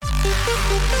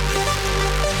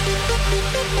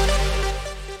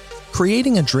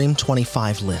creating a Dream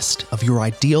 25 list of your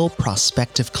ideal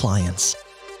prospective clients,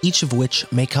 each of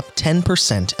which make up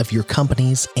 10% of your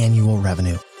company's annual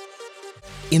revenue.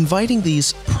 Inviting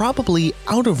these probably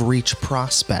out-of-reach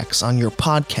prospects on your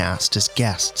podcast as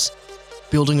guests,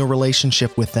 building a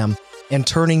relationship with them, and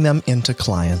turning them into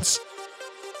clients.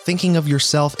 Thinking of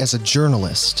yourself as a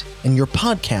journalist and your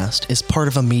podcast as part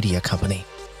of a media company.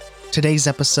 Today's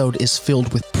episode is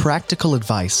filled with practical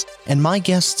advice and my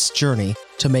guest's journey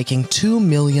to making $2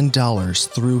 million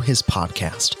through his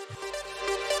podcast.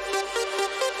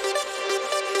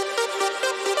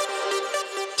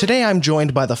 Today, I'm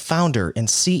joined by the founder and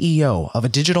CEO of a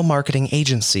digital marketing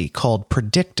agency called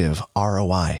Predictive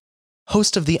ROI,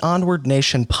 host of the Onward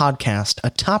Nation podcast, a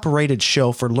top-rated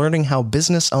show for learning how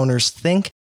business owners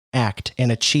think, act,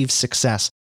 and achieve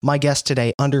success. My guest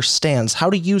today understands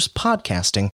how to use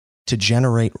podcasting to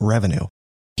generate revenue.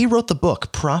 He wrote the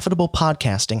book Profitable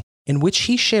Podcasting, in which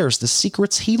he shares the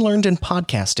secrets he learned in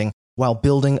podcasting while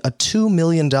building a $2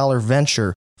 million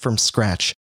venture from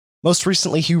scratch. Most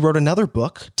recently, he wrote another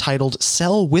book titled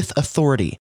Sell with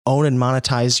Authority, Own and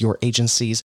Monetize Your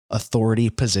Agency's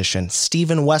Authority Position.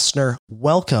 Stephen Woessner,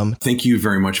 welcome. Thank you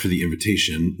very much for the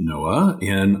invitation, Noah,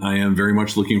 and I am very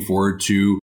much looking forward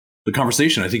to the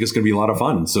conversation. I think it's going to be a lot of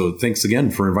fun, so thanks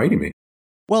again for inviting me.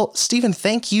 Well, Stephen,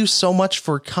 thank you so much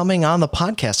for coming on the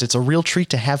podcast. It's a real treat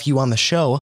to have you on the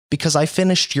show because I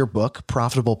finished your book,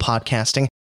 Profitable Podcasting,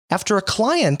 after a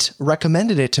client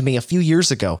recommended it to me a few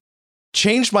years ago.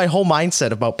 Changed my whole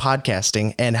mindset about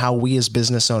podcasting and how we as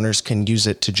business owners can use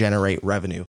it to generate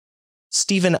revenue.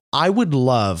 Stephen, I would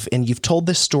love, and you've told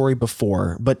this story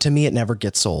before, but to me it never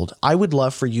gets old. I would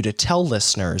love for you to tell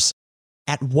listeners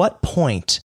at what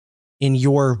point in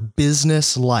your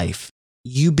business life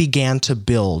you began to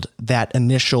build that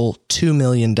initial $2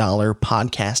 million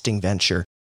podcasting venture.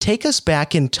 Take us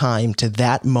back in time to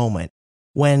that moment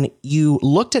when you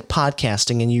looked at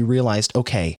podcasting and you realized,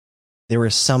 okay, there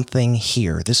is something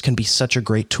here. This can be such a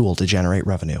great tool to generate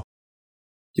revenue.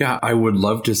 Yeah, I would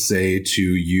love to say to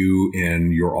you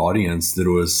and your audience that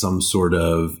it was some sort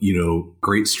of,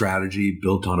 great strategy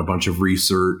built on a bunch of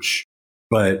research.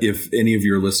 But if any of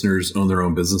your listeners own their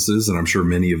own businesses, and I'm sure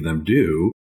many of them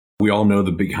do, we all know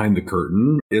the behind the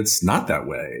curtain. It's not that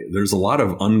way. There's a lot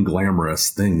of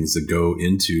unglamorous things that go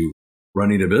into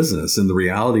running a business. And the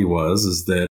reality is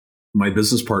that my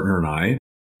business partner and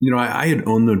I had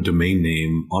owned the domain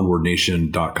name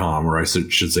onwardnation.com, or I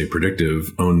should say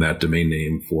Predictive owned that domain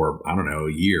name for,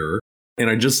 a year. And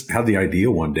I just had the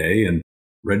idea one day and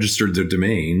registered the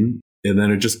domain. And then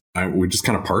we just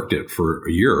kind of parked it for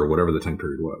a year or whatever the time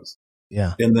period was.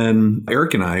 Yeah. And then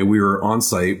Eric and I, we were on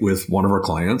site with one of our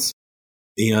clients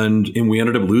and we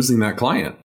ended up losing that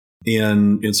client.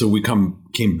 And so we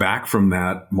came back from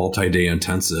that multi-day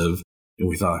intensive and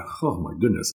we thought, oh my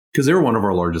goodness, because they were one of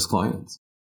our largest clients.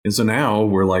 And so now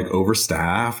we're like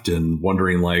overstaffed and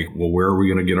wondering where are we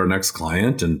going to get our next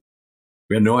client? And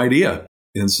we had no idea.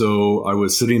 And so I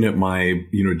was sitting at my,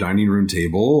 dining room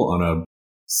table on a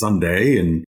Sunday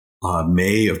in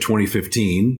May of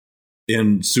 2015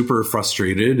 and super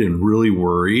frustrated and really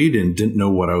worried and didn't know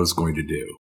what I was going to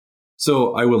do.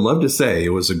 So I would love to say it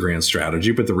was a grand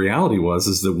strategy, but the reality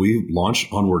is that we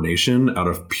launched Onward Nation out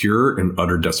of pure and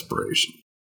utter desperation.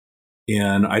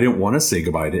 And I didn't want to say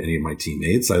goodbye to any of my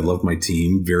teammates. I loved my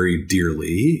team very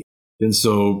dearly. And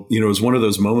so, it was one of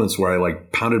those moments where I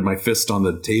pounded my fist on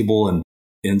the table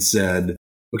and said,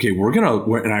 okay,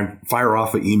 and I fire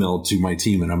off an email to my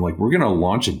team and I'm like, we're going to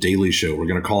launch a daily show. We're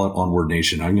going to call it Onward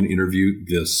Nation. I'm going to interview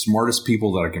the smartest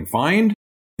people that I can find.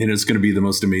 And it's going to be the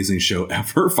most amazing show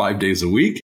ever, 5 days a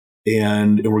week.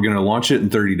 And we're going to launch it in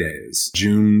 30 days,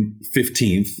 June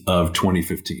 15th of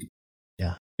 2015.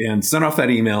 And sent off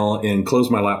that email and closed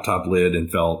my laptop lid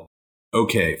and felt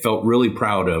really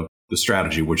proud of the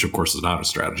strategy, which of course is not a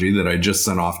strategy, that I just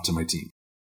sent off to my team.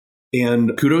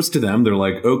 And kudos to them. They're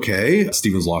like, okay,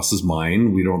 Stephen's lost his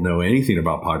mind. We don't know anything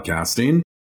about podcasting.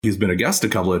 He's been a guest a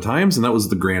couple of times, and that was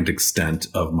the grand extent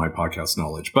of my podcast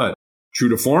knowledge. But true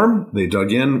to form, they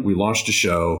dug in, we launched a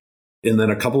show. And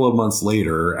then a couple of months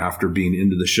later, after being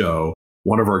into the show,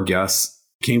 one of our guests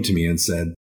came to me and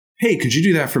said, hey, could you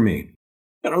do that for me?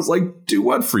 And I was like, do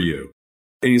what for you?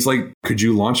 And he's like, could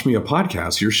you launch me a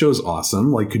podcast? Your show's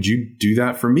awesome. Could you do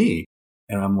that for me?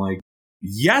 And I'm like,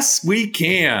 yes, we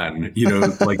can,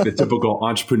 like the typical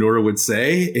entrepreneur would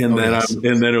say. And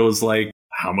then it was like,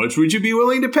 how much would you be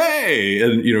willing to pay?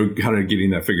 And, kind of getting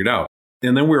that figured out.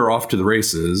 And then we were off to the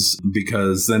races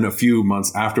because then a few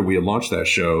months after we had launched that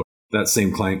show, that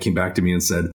same client came back to me and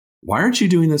said, why aren't you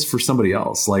doing this for somebody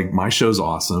else? My show's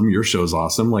awesome. Your show's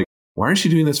awesome. Why aren't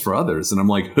you doing this for others? And I'm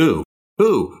like, who?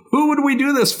 Who would we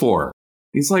do this for?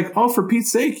 He's like, oh, for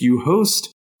Pete's sake, you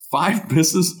host 5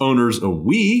 business owners a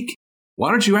week.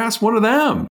 Why don't you ask one of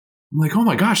them? I'm like, oh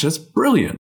my gosh, that's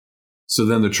brilliant. So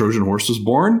then the Trojan horse was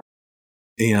born.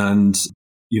 And,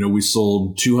 we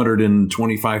sold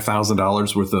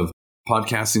 $225,000 worth of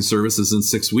podcasting services in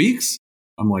 6 weeks.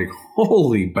 I'm like,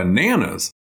 holy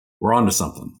bananas. We're on to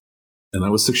something. And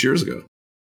that was 6 years ago.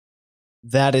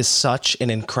 That is such an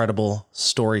incredible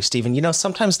story, Stephen.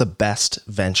 Sometimes the best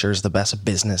ventures, the best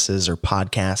businesses or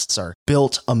podcasts are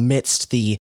built amidst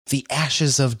the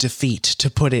ashes of defeat, to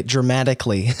put it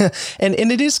dramatically. and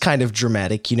it is kind of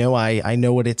dramatic. I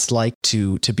know what it's like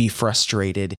to be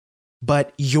frustrated.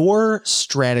 But your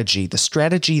strategy, the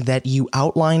strategy that you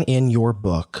outline in your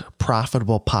book,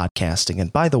 Profitable Podcasting,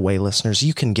 and by the way, listeners,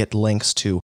 you can get links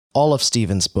to all of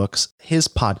Stephen's books, his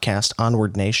podcast,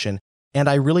 Onward Nation, and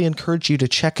I really encourage you to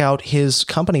check out his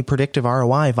company, Predictive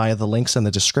ROI, via the links in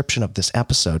the description of this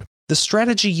episode. The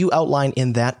strategy you outline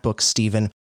in that book,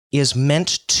 Stephen, is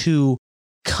meant to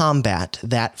combat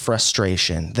that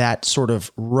frustration, that sort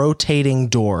of rotating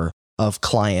door of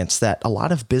clients that a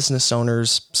lot of business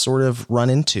owners sort of run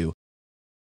into.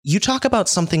 You talk about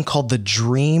something called the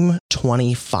Dream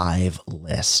 25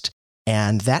 list,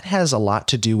 and that has a lot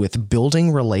to do with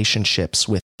building relationships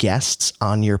with guests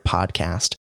on your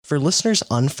podcast. For listeners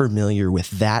unfamiliar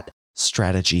with that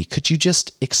strategy, could you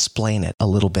just explain it a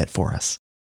little bit for us?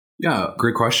 Yeah,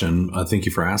 great question. Thank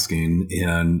you for asking.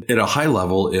 And at a high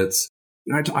level, it's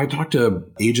I talk to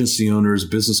agency owners,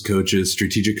 business coaches,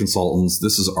 strategic consultants.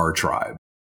 This is our tribe.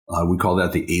 We call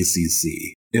that the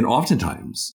ACC. And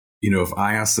oftentimes, if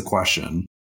I ask the question,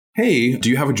 hey, do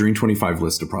you have a Dream 25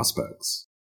 list of prospects?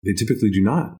 They typically do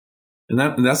not.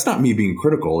 And that's not me being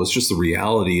critical. It's just the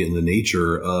reality and the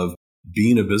nature of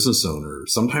being a business owner.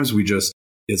 Sometimes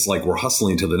it's like we're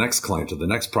hustling to the next client, to the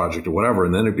next project or whatever.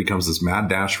 And then it becomes this mad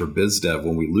dash for biz dev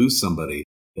when we lose somebody.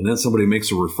 And then somebody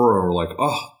makes a referral. We're like,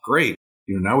 oh, great.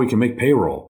 Now we can make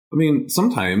payroll. I mean,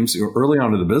 sometimes early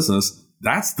on in the business,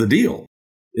 that's the deal.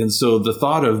 And so the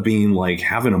thought of being like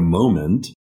having a moment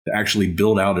to actually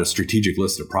build out a strategic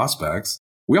list of prospects,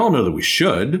 we all know that we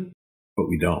should, but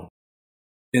we don't.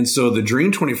 And so the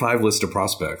Dream 25 list of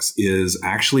prospects is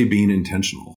actually being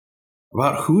intentional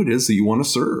about who it is that you want to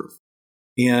serve.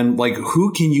 And like,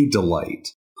 who can you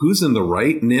delight? Who's in the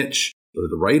right niche or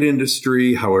the right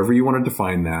industry, however you want to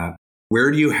define that? Where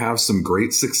do you have some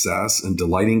great success in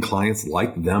delighting clients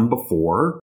like them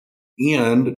before?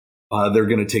 And they're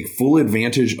going to take full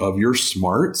advantage of your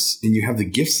smarts, and you have the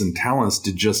gifts and talents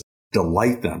to just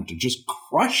delight them, to just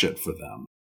crush it for them,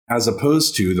 as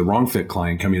opposed to the wrong fit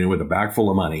client coming in with a bag full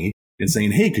of money and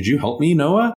saying, hey, could you help me,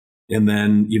 Noah? And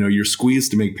then, you're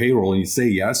squeezed to make payroll and you say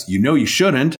yes. You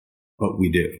shouldn't, but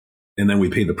we do. And then we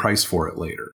pay the price for it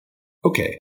later.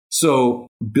 Okay. So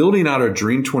building out a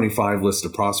Dream 25 list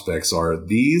of prospects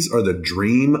these are the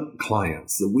dream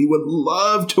clients that we would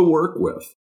love to work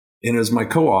with. And as my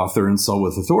co-author in Sell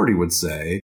with Authority would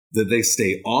say, that they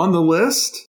stay on the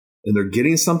list and they're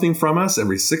getting something from us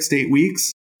every 6 to 8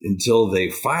 weeks until they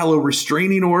file a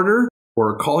restraining order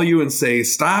or call you and say,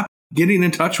 stop getting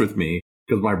in touch with me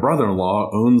because my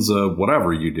brother-in-law owns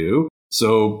whatever you do.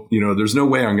 So, there's no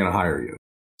way I'm going to hire you.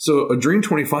 So a Dream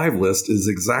 25 list is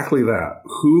exactly that.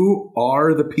 Who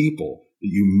are the people that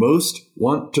you most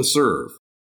want to serve?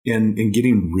 And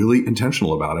getting really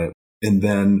intentional about it. And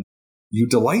then you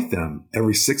delight them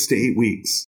every 6 to 8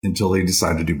 weeks until they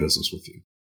decide to do business with you.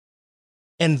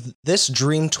 And this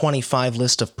Dream 25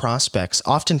 list of prospects,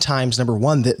 oftentimes, number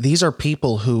one, these are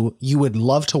people who you would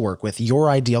love to work with,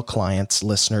 your ideal clients,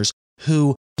 listeners,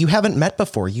 who you haven't met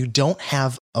before. You don't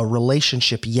have a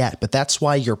relationship yet, but that's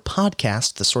why your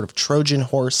podcast, the sort of Trojan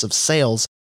horse of sales,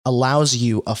 allows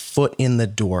you a foot in the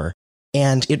door.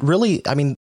 And it really,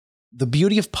 the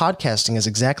beauty of podcasting is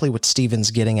exactly what Stephen's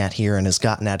getting at here and has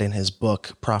gotten at in his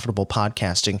book, Profitable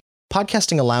Podcasting.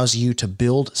 Podcasting allows you to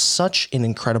build such an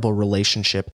incredible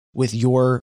relationship with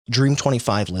your Dream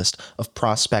 25 list of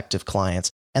prospective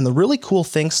clients. And the really cool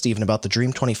thing, Stephen, about the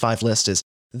Dream 25 list is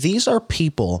these are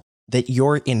people that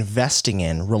you're investing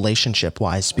in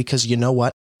relationship-wise, because you know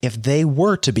what? If they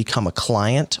were to become a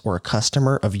client or a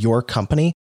customer of your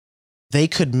company, they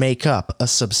could make up a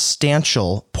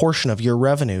substantial portion of your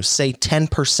revenue, say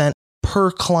 10%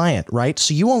 per client, right?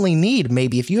 So you only need,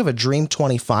 maybe if you have a Dream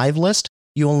 25 list,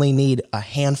 you only need a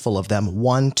handful of them,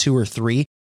 1, 2, or 3,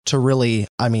 to really,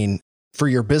 for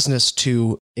your business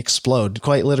to explode,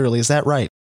 quite literally. Is that right?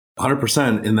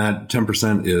 100%. And that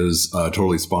 10% is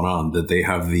totally spot on, that they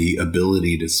have the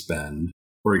ability to spend,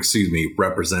 or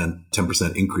represent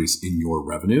 10% increase in your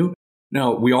revenue.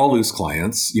 Now, we all lose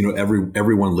clients.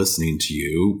 Everyone listening to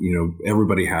you,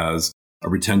 everybody has a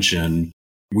retention.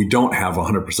 We don't have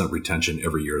 100% retention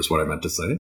every year is what I meant to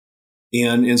say.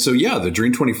 And so, yeah, the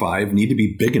Dream 25 need to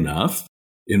be big enough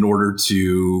in order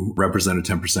to represent a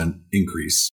 10%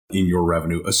 increase in your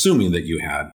revenue, assuming that you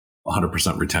had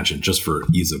 100% retention, just for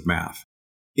ease of math.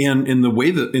 And in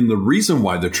the reason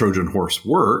why the Trojan horse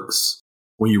works,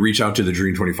 when you reach out to the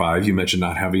Dream 25, you mentioned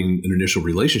not having an initial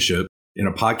relationship, and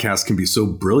a podcast can be so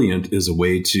brilliant as a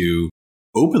way to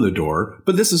open the door.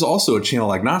 But this is also a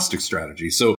channel agnostic strategy.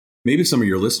 So maybe some of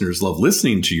your listeners love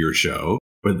listening to your show,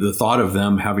 but the thought of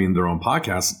them having their own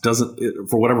podcast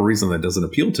for whatever reason, that doesn't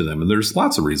appeal to them. And there's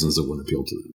lots of reasons it wouldn't appeal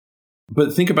to them.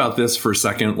 But think about this for a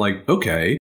second. Like,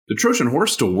 okay, the Trojan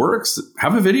horse still works.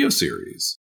 Have a video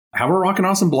series, have a rockin'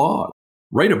 awesome blog,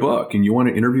 write a book, and you want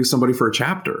to interview somebody for a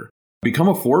chapter. Become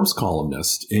a Forbes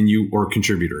columnist or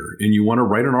contributor, and you want to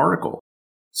write an article.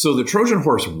 So the Trojan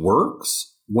horse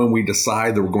works when we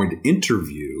decide that we're going to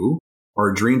interview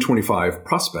our Dream 25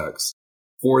 prospects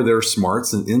for their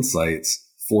smarts and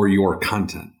insights for your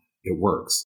content. It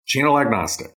works. Channel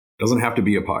agnostic. Doesn't have to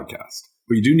be a podcast,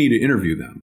 but you do need to interview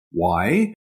them.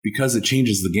 Why? Because it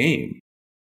changes the game.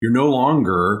 You're no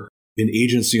longer an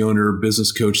agency owner,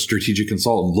 business coach, strategic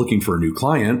consultant looking for a new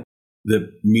client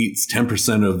that meets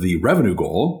 10% of the revenue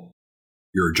goal.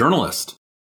 You're a journalist,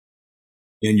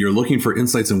 and you're looking for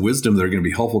insights and wisdom that are going to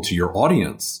be helpful to your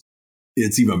audience.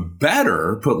 It's even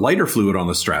better, put lighter fluid on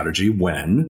the strategy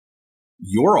when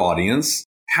your audience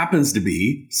happens to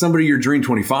be somebody your Dream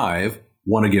 25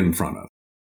 want to get in front of.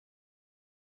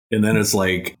 And then it's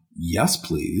like, yes,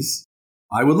 please.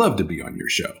 I would love to be on your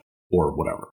show or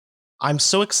whatever. I'm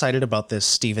so excited about this,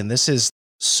 Stephen. This is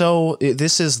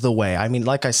the way. I mean,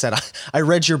 like I said, I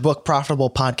read your book, Profitable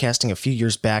Podcasting, a few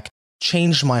years back,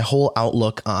 changed my whole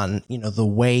outlook on, the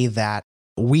way that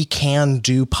we can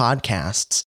do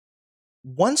podcasts.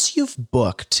 Once you've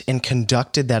booked and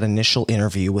conducted that initial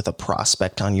interview with a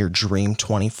prospect on your Dream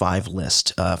 25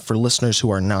 list, for listeners who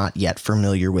are not yet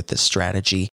familiar with this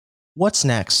strategy, what's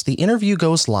next? The interview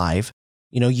goes live.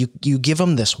 You give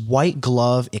them this white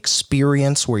glove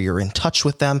experience where you're in touch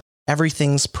with them.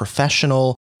 Everything's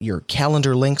professional. Your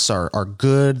calendar links are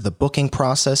good. The booking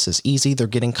process is easy. They're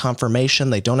getting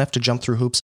confirmation. They don't have to jump through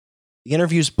hoops. The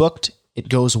interview's booked. It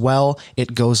goes well.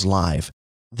 It goes live.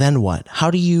 Then what?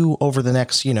 How do you, over the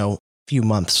next, few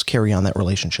months, carry on that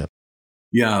relationship?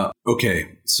 Yeah.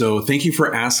 Okay. So thank you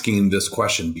for asking this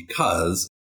question, because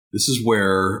this is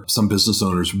where some business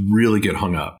owners really get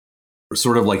hung up.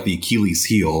 Sort of like the Achilles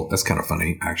heel. That's kind of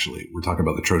funny, actually. We're talking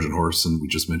about the Trojan horse, and we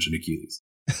just mentioned Achilles.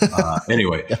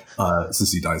 Anyway,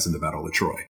 since he dies in the Battle of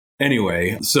Troy.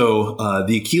 Anyway, so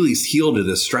the Achilles heel to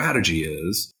this strategy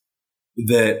is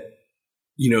that,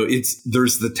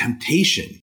 there's the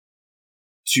temptation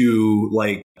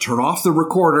to turn off the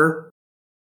recorder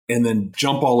and then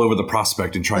jump all over the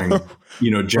prospect and try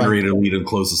and, generate a lead and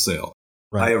close a sale.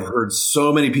 Right. I have heard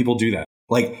so many people do that.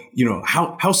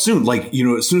 How soon?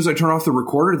 As soon as I turn off the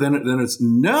recorder, then it's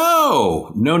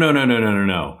no.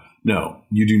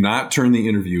 You do not turn the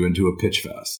interview into a pitch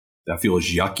fest. That feels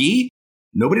yucky.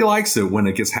 Nobody likes it when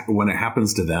it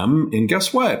happens to them. And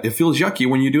guess what? It feels yucky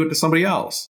when you do it to somebody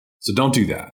else. So don't do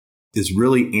that. It's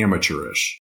really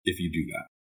amateurish if you do that.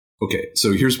 Okay,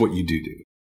 so here's what you do.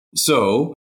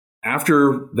 So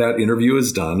after that interview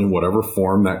is done, in whatever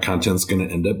form that content's going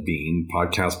to end up being,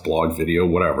 podcast, blog, video,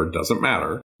 whatever, doesn't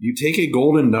matter. You take a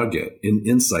golden nugget, an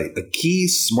insight, a key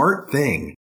smart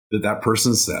thing that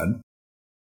person said,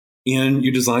 and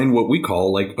you design what we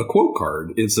call a quote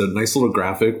card. It's a nice little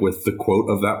graphic with the quote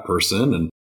of that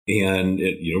person,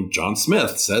 and John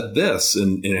Smith said this,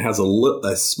 and it has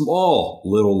a small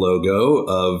little logo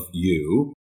of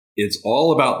you. It's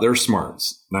all about their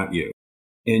smarts, not you.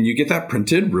 And you get that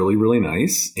printed really, really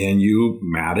nice, and you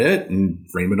mat it and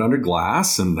frame it under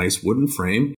glass and nice wooden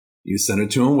frame. You send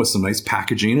it to them with some nice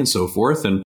packaging and so forth.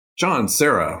 And John,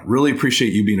 Sarah, really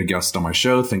appreciate you being a guest on my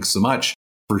show. Thanks so much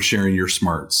for sharing your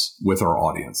smarts with our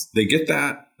audience. They get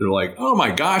that. They're like, oh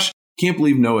my gosh, can't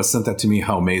believe Noah sent that to me.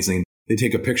 How amazing. They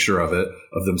take a picture of it,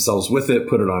 of themselves with it,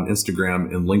 put it on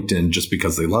Instagram and LinkedIn just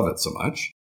because they love it so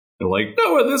much. They're like,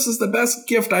 Noah, this is the best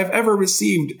gift I've ever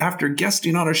received after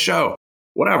guesting on a show.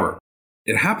 Whatever.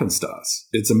 It happens to us.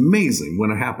 It's amazing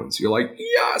when it happens. You're like,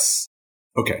 yes.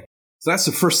 Okay. So that's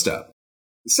the first step.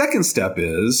 The second step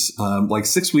is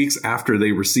 6 weeks after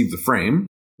they receive the frame,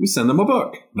 we send them a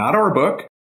book, not our book,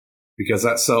 because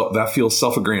that feels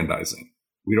self-aggrandizing.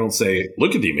 We don't say,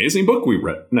 look at the amazing book we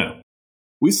read. No.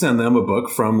 We send them a book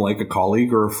from a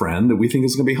colleague or a friend that we think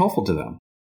is going to be helpful to them.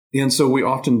 And so we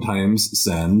oftentimes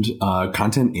send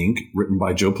Content Inc., written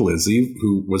by Joe Palizzi,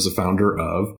 who is the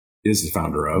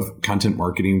founder of Content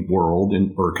Marketing World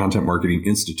or Content Marketing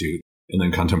Institute, and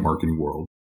then Content Marketing World.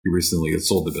 He recently had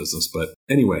sold the business. But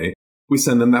anyway, we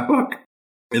send them that book.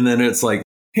 And then it's like,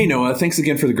 hey, Noah, thanks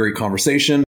again for the great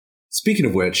conversation. Speaking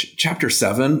of which, chapter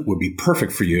 7 would be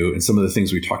perfect for you and some of the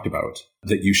things we talked about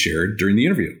that you shared during the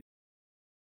interview.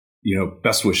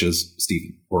 Best wishes,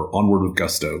 Stephen, or onward with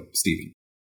gusto, Stephen.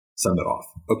 Send it off.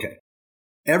 Okay.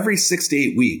 Every 6 to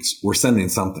 8 weeks, we're sending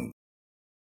something.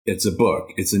 It's a book.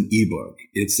 It's an ebook.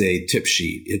 It's a tip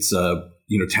sheet. It's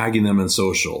tagging them in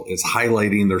social. It's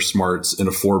highlighting their smarts in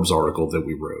a Forbes article that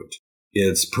we wrote.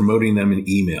 It's promoting them in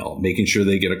email, making sure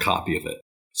they get a copy of it.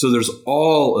 So there's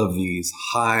all of these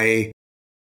high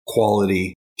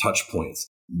quality touch points.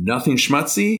 Nothing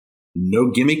schmutzy,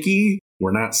 no gimmicky.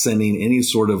 We're not sending any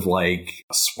sort of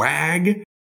swag,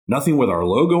 nothing with our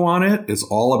logo on it. It's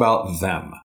all about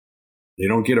them. They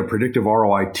don't get a predictive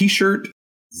ROI t-shirt,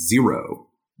 0.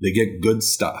 They get good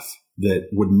stuff that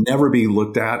would never be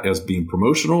looked at as being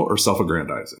promotional or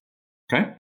self-aggrandizing.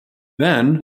 Okay?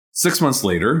 Then 6 months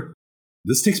later,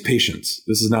 this takes patience.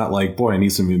 This is not like, boy, I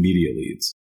need some immediate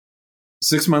leads.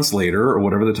 6 months later, or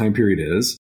whatever the time period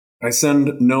is, I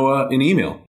send Noah an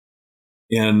email.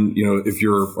 And, if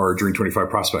you're our Dream 25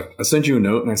 prospect, I send you a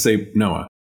note and I say, Noah,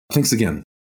 thanks again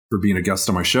for being a guest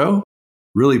on my show.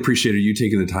 Really appreciated you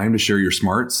taking the time to share your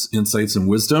smarts, insights, and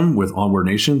wisdom with Onward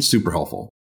Nation. Super helpful.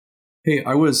 Hey,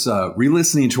 I was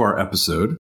re-listening to our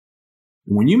episode.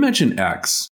 When you mentioned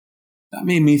X, that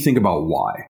made me think about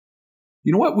Y.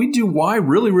 You know what? We do Y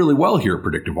really, really well here at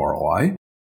Predictive ROI.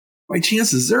 By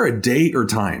chance, is there a date or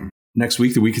time next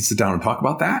week that we could sit down and talk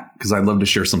about that? Because I'd love to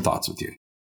share some thoughts with you.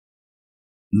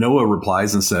 Noah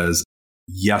replies and says,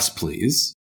 yes,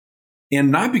 please.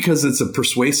 And not because it's a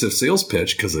persuasive sales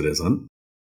pitch, because it isn't.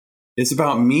 It's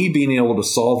about me being able to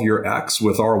solve your X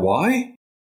with our Y.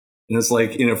 And it's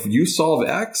like, and if you solve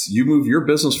X, you move your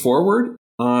business forward.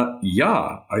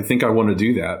 Yeah, I think I want to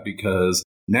do that because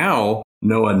now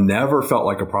Noah never felt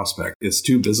like a prospect. It's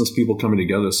two business people coming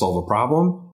together to solve a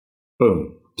problem.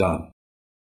 Boom, done.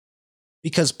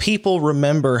 Because people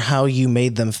remember how you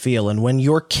made them feel. And when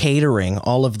you're catering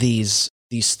all of these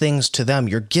things to them,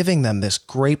 you're giving them this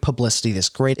great publicity, this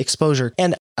great exposure.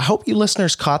 And I hope you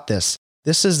listeners caught this.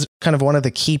 This is kind of one of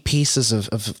the key pieces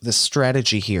of this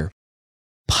strategy here.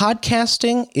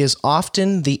 Podcasting is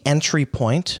often the entry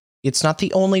point. It's not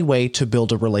the only way to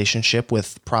build a relationship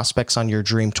with prospects on your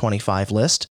Dream 25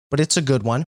 list, but it's a good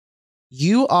one.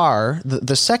 You are,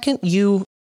 the second you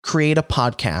create a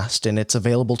podcast and it's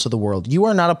available to the world, you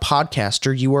are not a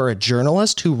podcaster, you are a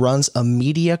journalist who runs a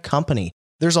media company.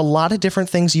 There's a lot of different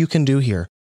things you can do here.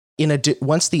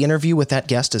 Once the interview with that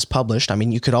guest is published, I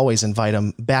mean, you could always invite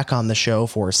them back on the show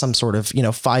for some sort of,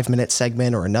 5-minute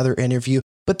segment or another interview,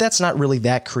 but that's not really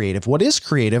that creative. What is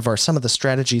creative are some of the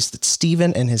strategies that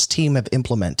Stephen and his team have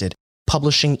implemented,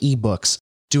 publishing ebooks,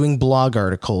 doing blog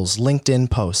articles, LinkedIn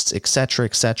posts, etc.,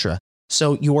 etc.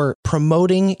 So you're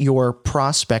promoting your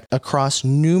prospect across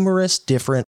numerous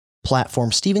different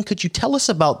platforms. Stephen, could you tell us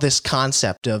about this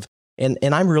concept of, and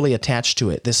I'm really attached to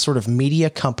it, this sort of media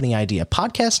company idea?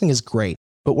 Podcasting is great,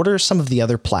 but what are some of the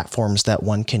other platforms that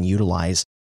one can utilize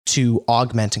to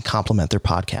augment and complement their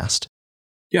podcast?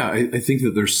 Yeah, I think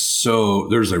that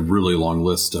there's a really long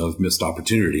list of missed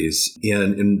opportunities.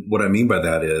 And what I mean by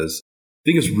that is, I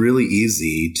think it's really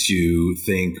easy to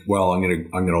think, well, I'm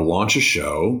going to launch a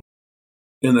show,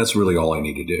 and that's really all I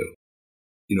need to do.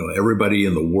 Everybody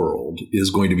in the world is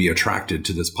going to be attracted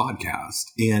to this podcast.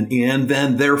 And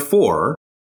then therefore,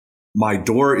 my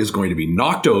door is going to be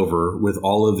knocked over with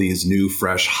all of these new,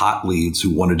 fresh, hot leads who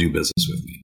want to do business with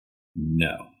me.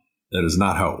 No, that is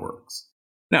not how it works.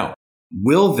 Now,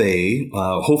 will they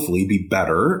hopefully be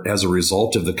better as a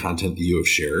result of the content that you have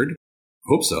shared?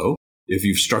 Hope so. If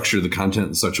you've structured the content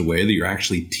in such a way that you're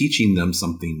actually teaching them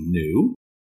something new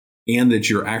and that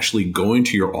you're actually going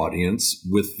to your audience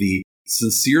with the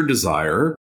sincere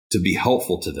desire to be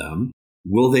helpful to them,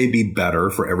 will they be better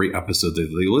for every episode that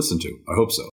they listen to? I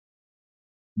hope so.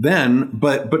 Then,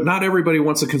 but not everybody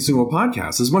wants to consume a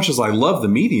podcast. As much as I love the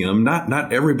medium,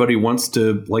 not everybody wants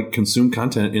to consume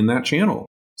content in that channel.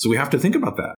 So we have to think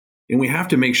about that. And we have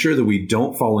to make sure that we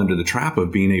don't fall into the trap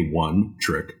of being a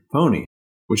one-trick pony,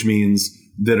 which means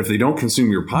that if they don't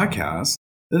consume your podcast,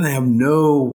 then they have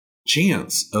no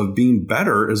chance of being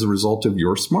better as a result of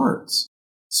your smarts.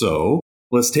 So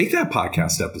let's take that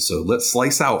podcast episode. Let's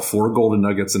slice out 4 golden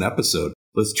nuggets an episode.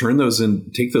 Let's turn those in,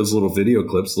 take those little video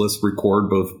clips. Let's record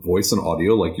both voice and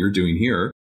audio like you're doing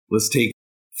here. Let's take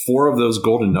 4 of those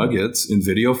golden nuggets in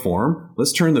video form.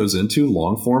 Let's turn those into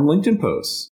long form LinkedIn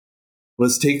posts.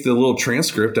 Let's take the little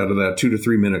transcript out of that 2 to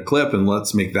 3 minute clip and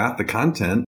let's make that the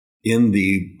content in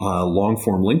the long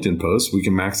form LinkedIn post. We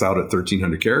can max out at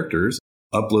 1,300 characters,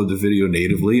 upload the video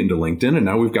natively into LinkedIn. And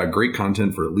now we've got great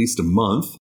content for at least a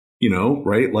month,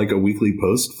 right? Like a weekly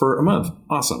post for a month.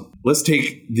 Awesome. Let's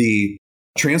take the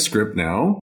transcript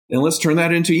now and let's turn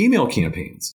that into email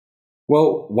campaigns.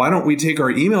 Well, why don't we take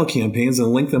our email campaigns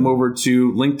and link them over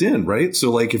to LinkedIn, right? So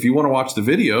like if you want to watch the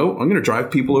video, I'm going to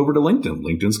drive people over to LinkedIn.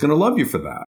 LinkedIn's going to love you for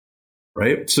that,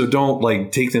 right? So don't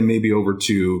like take them maybe over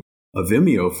to a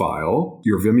Vimeo file,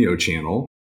 your Vimeo channel,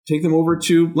 take them over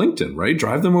to LinkedIn, right?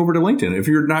 Drive them over to LinkedIn. If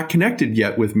you're not connected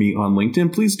yet with me on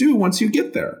LinkedIn, please do once you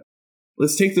get there.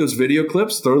 Let's take those video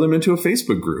clips, throw them into a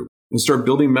Facebook group and start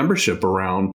building membership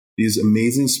around these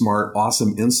amazing, smart,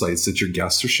 awesome insights that your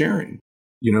guests are sharing,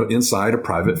 inside a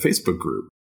private Facebook group.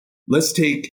 Let's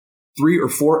take 3 or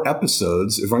 4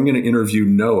 episodes. If I'm going to interview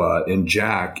Noah and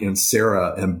Jack and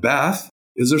Sarah and Beth,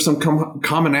 is there some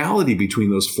commonality between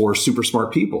those 4 super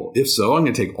smart people? If so, I'm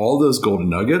going to take all those golden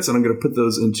nuggets and I'm going to put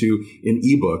those into an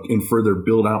ebook and further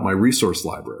build out my resource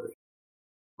library,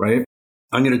 right?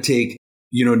 I'm going to take,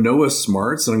 Noah's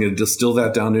smarts and I'm going to distill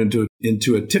that down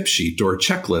into a tip sheet or a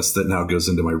checklist that now goes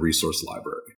into my resource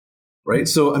library, right?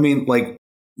 So,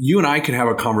 you and I could have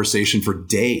a conversation for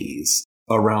days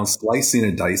around slicing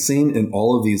and dicing and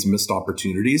all of these missed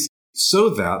opportunities so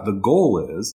that the goal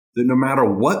is that no matter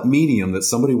what medium that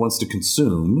somebody wants to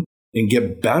consume and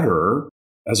get better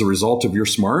as a result of your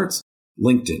smarts,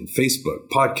 LinkedIn, Facebook,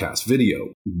 podcast,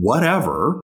 video,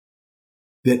 whatever,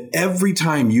 that every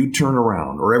time you turn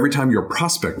around or every time your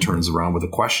prospect turns around with a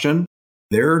question,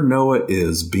 there Noah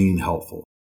is being helpful.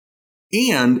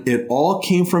 And it all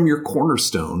came from your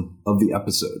cornerstone of the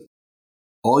episode.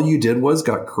 All you did was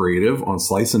got creative on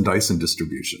slice and dice and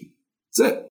distribution.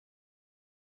 That's it.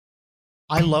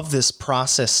 I love this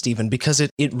process, Stephen, because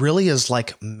it really is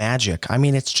like magic. I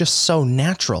mean, it's just so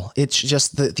natural. It's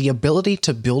just the ability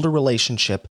to build a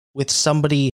relationship with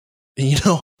somebody,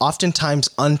 oftentimes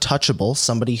untouchable,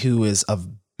 somebody who is a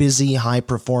busy, high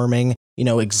performing,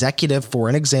 executive, for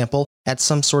an example, at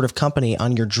some sort of company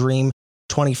on your dream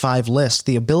 25 list,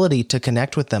 the ability to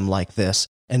connect with them like this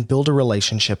and build a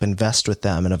relationship, invest with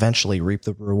them, and eventually reap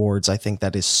the rewards. I think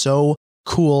that is so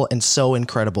cool and so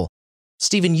incredible.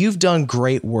 Stephen, you've done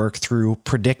great work through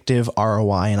predictive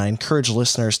ROI, and I encourage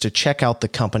listeners to check out the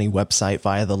company website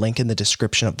via the link in the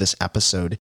description of this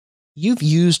episode. You've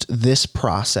used this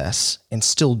process and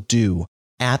still do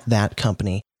at that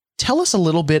company. Tell us a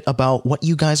little bit about what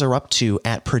you guys are up to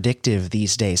at Predictive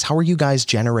these days. How are you guys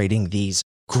generating these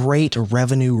great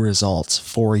revenue results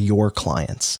for your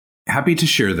clients? Happy to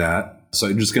share that. So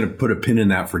I'm just going to put a pin in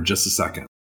that for just a second.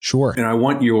 Sure. And I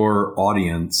want your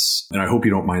audience, and I hope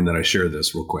you don't mind that I share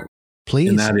this real quick. Please.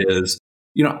 And that is,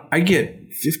 I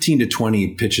get 15 to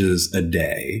 20 pitches a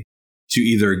day to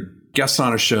either guest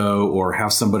on a show or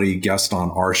have somebody guest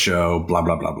on our show, blah,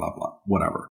 blah, blah, blah, blah,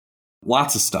 whatever.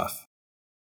 Lots of stuff.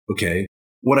 Okay.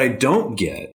 What I don't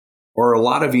get are a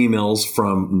lot of emails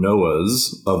from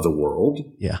Noahs of the world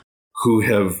who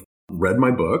have read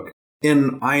my book.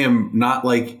 And I am not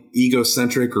like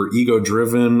egocentric or ego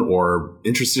driven or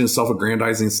interested in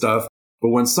self-aggrandizing stuff. But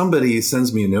when somebody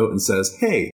sends me a note and says,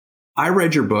 hey, I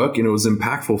read your book and it was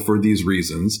impactful for these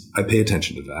reasons, I pay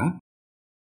attention to that.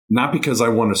 Not because I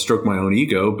want to stroke my own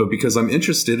ego, but because I'm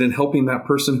interested in helping that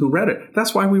person who read it.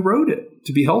 That's why we wrote it,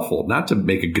 to be helpful, not to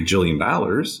make a gajillion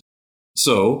dollars.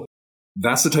 So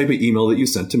that's the type of email that you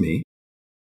sent to me.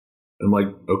 I'm like,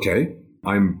 okay,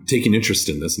 I'm taking interest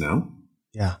in this now.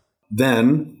 Yeah.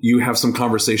 Then you have some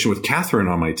conversation with Catherine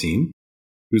on my team,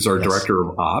 who's our director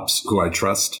of ops, who I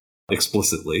trust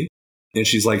explicitly. And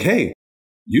she's like, hey,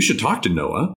 you should talk to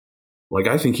Noah. Like,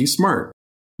 I think he's smart.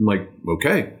 I'm like,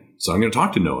 okay, so I'm going to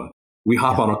talk to Noah. We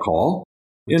hop on a call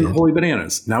and holy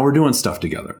bananas. Now we're doing stuff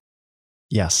together.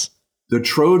 Yes. The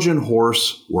Trojan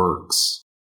horse works.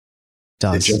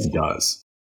 It just does.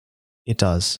 It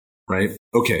does. Right?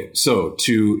 Okay. So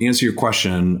to answer your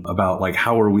question about like,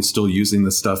 how are we still using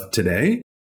this stuff today?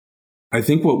 I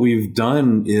think what we've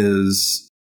done is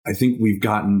I think we've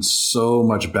gotten so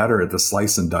much better at the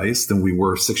slice and dice than we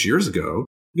were 6 years ago.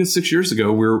 Because 6 years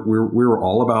ago, we were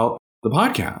all about the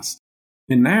podcast.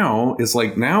 And now it's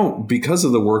like because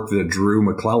of the work that Drew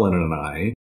McClellan and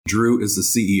I, Drew is the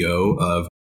CEO of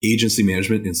Agency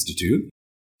Management Institute.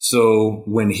 So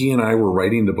when he and I were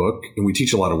writing the book, and we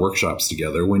teach a lot of workshops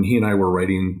together, when he and I were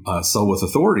writing Sell with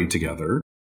Authority together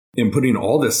and putting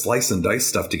all this slice and dice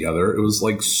stuff together, it was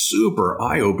like super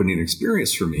eye-opening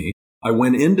experience for me. I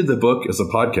went into the book as a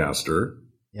podcaster.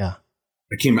 Yeah.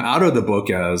 I came out of the book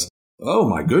as, oh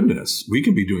my goodness, we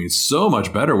could be doing so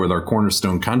much better with our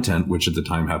cornerstone content, which at the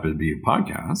time happened to be a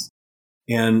podcast.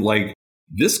 And like,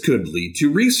 this could lead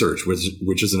to research,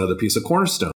 which is another piece of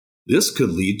cornerstone. This could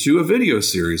lead to a video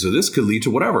series, or this could lead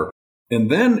to whatever. And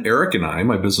then Eric and I,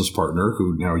 my business partner,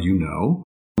 who now you know,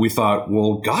 we thought,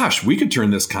 well, gosh, we could turn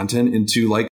this content into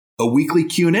like a weekly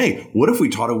Q&A. What if we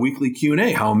taught a weekly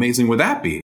Q&A? How amazing would that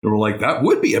be? And we're like, that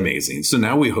would be amazing. So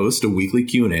now we host a weekly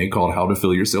Q&A called How to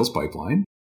Fill Your Sales Pipeline.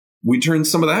 We turned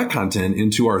some of that content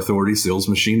into our Authority Sales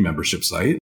Machine membership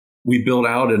site. We built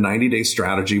out a 90-day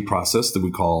strategy process that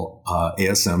we call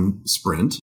ASM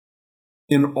Sprint.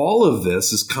 And all of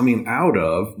this is coming out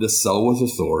of the Sell with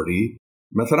Authority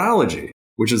methodology,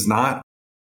 which is not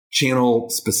channel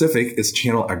specific, it's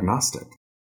channel agnostic.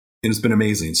 And it's been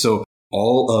amazing. So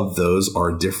all of those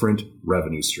are different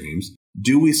revenue streams.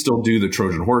 Do we still do the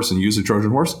Trojan horse and use the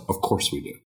Trojan horse? Of course we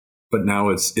do. But now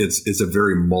it's a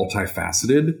very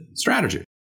multifaceted strategy.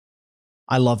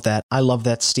 I love that. I love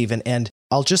that, Stephen. And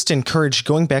I'll just encourage,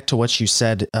 going back to what you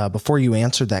said before you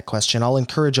answered that question, I'll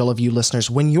encourage all of you listeners,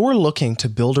 when you're looking to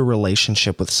build a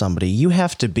relationship with somebody, you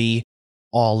have to be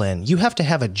all in. You have to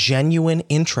have a genuine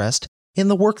interest in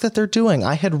the work that they're doing.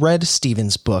 I had read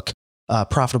Stephen's book,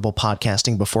 Profitable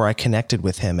Podcasting, before I connected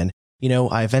with him. And, you know,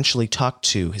 I eventually talked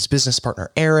to his business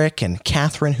partner, Eric, and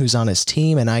Catherine, who's on his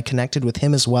team, and I connected with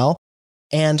him as well.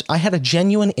 And I had a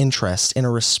genuine interest and a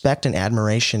respect and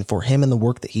admiration for him and the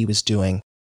work that he was doing.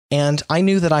 And I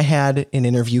knew that I had an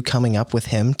interview coming up with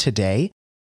him today.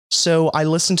 So I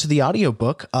listened to the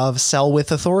audiobook of Sell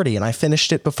with Authority, and I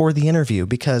finished it before the interview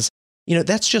because, you know,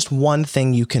 that's just one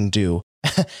thing you can do.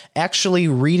 Actually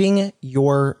reading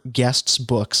your guests'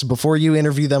 books before you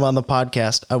interview them on the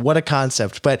podcast. What a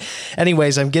concept. But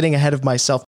anyways, I'm getting ahead of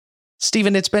myself.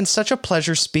 Stephen, it's been such a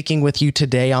pleasure speaking with you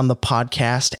today on the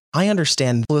podcast. I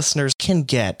understand listeners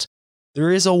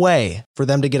there is a way for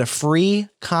them to get a free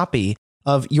copy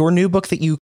of your new book that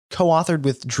you co-authored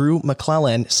with Drew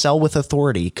McClellan, Sell with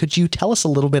Authority. Could you tell us a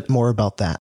little bit more about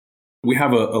that? We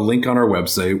have a link on our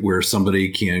website where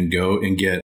somebody can go and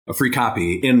get a free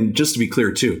copy. And just to be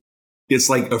clear too, it's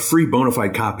like a free bona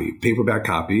fide copy, paperback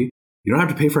copy. You don't have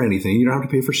to pay for anything. You don't have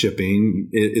to pay for shipping.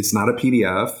 It's not a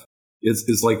PDF.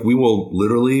 It's like we will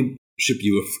literally ship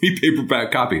you a free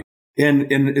paperback copy.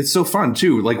 And it's so fun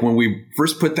too. Like when we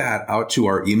first put that out to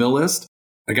our email list,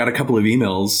 I got a couple of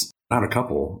emails, not a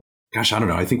couple. Gosh, I don't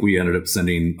know. I think we ended up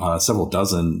sending several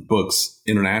dozen books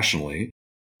internationally.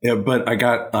 Yeah, but I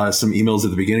got some emails at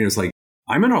the beginning. It was like,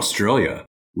 I'm in Australia.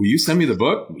 Will you send me the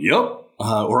book? Yep.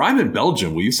 Or I'm in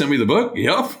Belgium. Will you send me the book?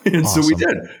 Yep. And awesome. So we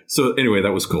did. So anyway,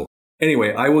 that was cool.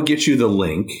 Anyway, I will get you the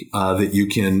link that you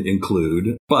can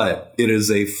include, but it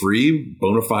is a free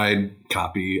bona fide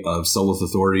copy of Sell with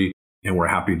Authority, and we're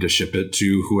happy to ship it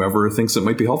to whoever thinks it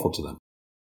might be helpful to them.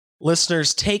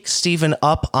 Listeners, take Stephen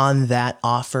up on that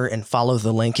offer and follow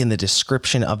the link in the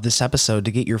description of this episode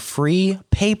to get your free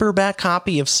paperback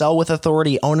copy of Sell with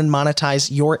Authority, Own and Monetize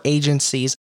Your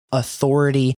Agency's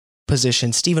Authority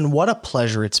Position. Stephen, what a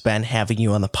pleasure it's been having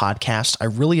you on the podcast. I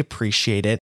really appreciate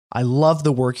it. I love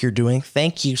the work you're doing.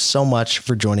 Thank you so much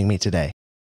for joining me today.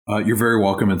 You're very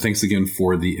welcome, and thanks again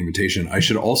for the invitation. I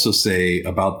should also say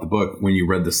about the book, when you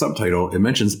read the subtitle, it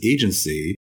mentions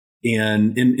agency.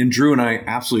 And Drew and I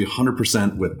absolutely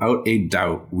 100% without a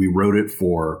doubt, we wrote it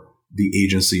for the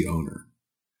agency owner.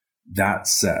 That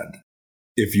said,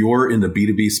 if you're in the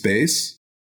B2B space,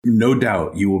 no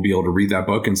doubt you will be able to read that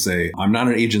book and say, I'm not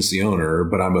an agency owner,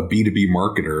 but I'm a B2B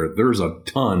marketer. There's a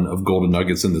ton of golden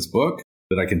nuggets in this book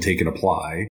that I can take and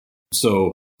apply.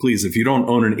 So please, if you don't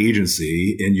own an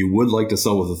agency and you would like to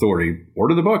sell with authority,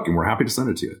 order the book and we're happy to send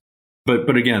it to you.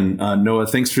 But again, Noah,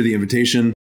 thanks for the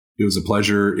invitation. It was a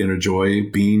pleasure and a joy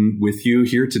being with you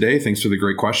here today. Thanks for the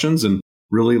great questions and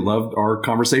really loved our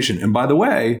conversation. And by the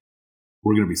way,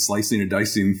 we're going to be slicing and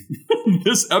dicing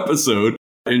this episode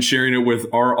and sharing it with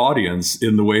our audience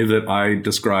in the way that I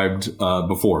described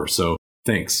before. So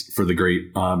thanks for the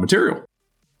great material.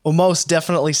 Well, most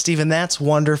definitely, Stephen. That's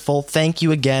wonderful. Thank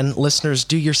you again. Listeners,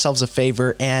 do yourselves a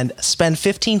favor and spend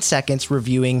 15 seconds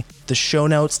reviewing the show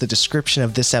notes, the description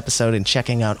of this episode, and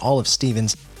checking out all of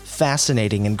Stephen's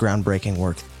fascinating and groundbreaking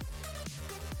work.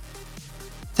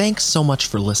 Thanks so much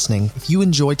for listening. If you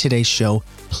enjoyed today's show,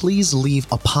 please leave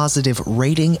a positive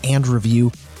rating and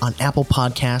review on Apple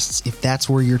Podcasts if that's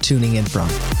where you're tuning in from.